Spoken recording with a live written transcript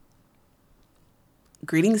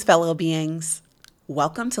Greetings, fellow beings.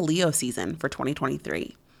 Welcome to Leo season for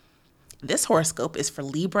 2023. This horoscope is for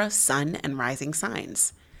Libra, Sun, and Rising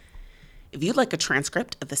signs. If you'd like a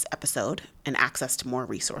transcript of this episode and access to more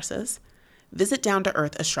resources, visit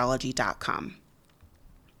downtoearthastrology.com.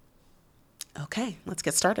 Okay, let's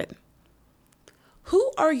get started.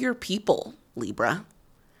 Who are your people, Libra?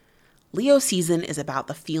 Leo season is about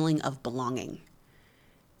the feeling of belonging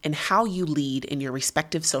and how you lead in your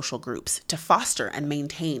respective social groups to foster and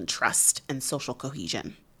maintain trust and social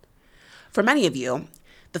cohesion. For many of you,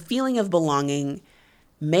 the feeling of belonging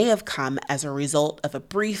may have come as a result of a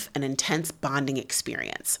brief and intense bonding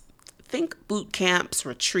experience. Think boot camps,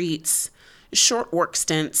 retreats, short work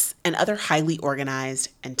stints, and other highly organized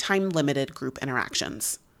and time-limited group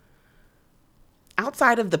interactions.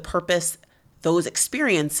 Outside of the purpose those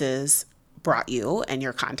experiences brought you and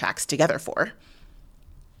your contacts together for,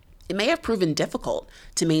 it may have proven difficult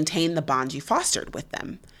to maintain the bonds you fostered with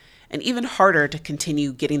them, and even harder to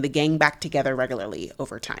continue getting the gang back together regularly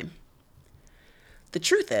over time. The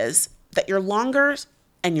truth is that your longest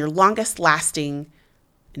lasting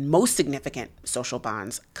and most significant social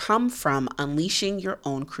bonds come from unleashing your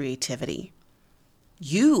own creativity.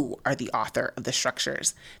 You are the author of the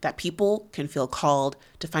structures that people can feel called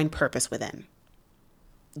to find purpose within.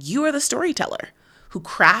 You are the storyteller who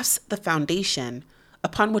crafts the foundation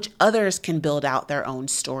upon which others can build out their own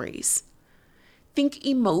stories. Think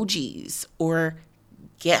emojis or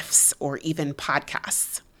GIFs or even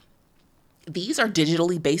podcasts. These are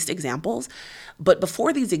digitally based examples, but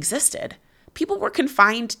before these existed, people were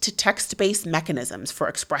confined to text-based mechanisms for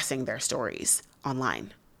expressing their stories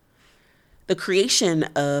online. The creation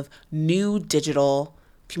of new digital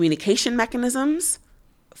communication mechanisms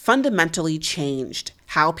fundamentally changed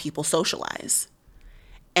how people socialize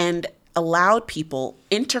and allowed people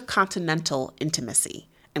intercontinental intimacy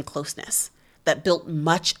and closeness that built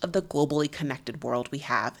much of the globally connected world we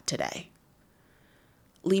have today.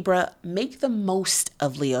 Libra, make the most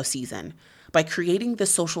of Leo season by creating the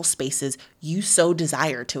social spaces you so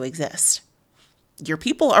desire to exist. Your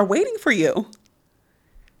people are waiting for you.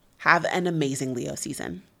 Have an amazing Leo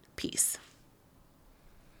season. Peace.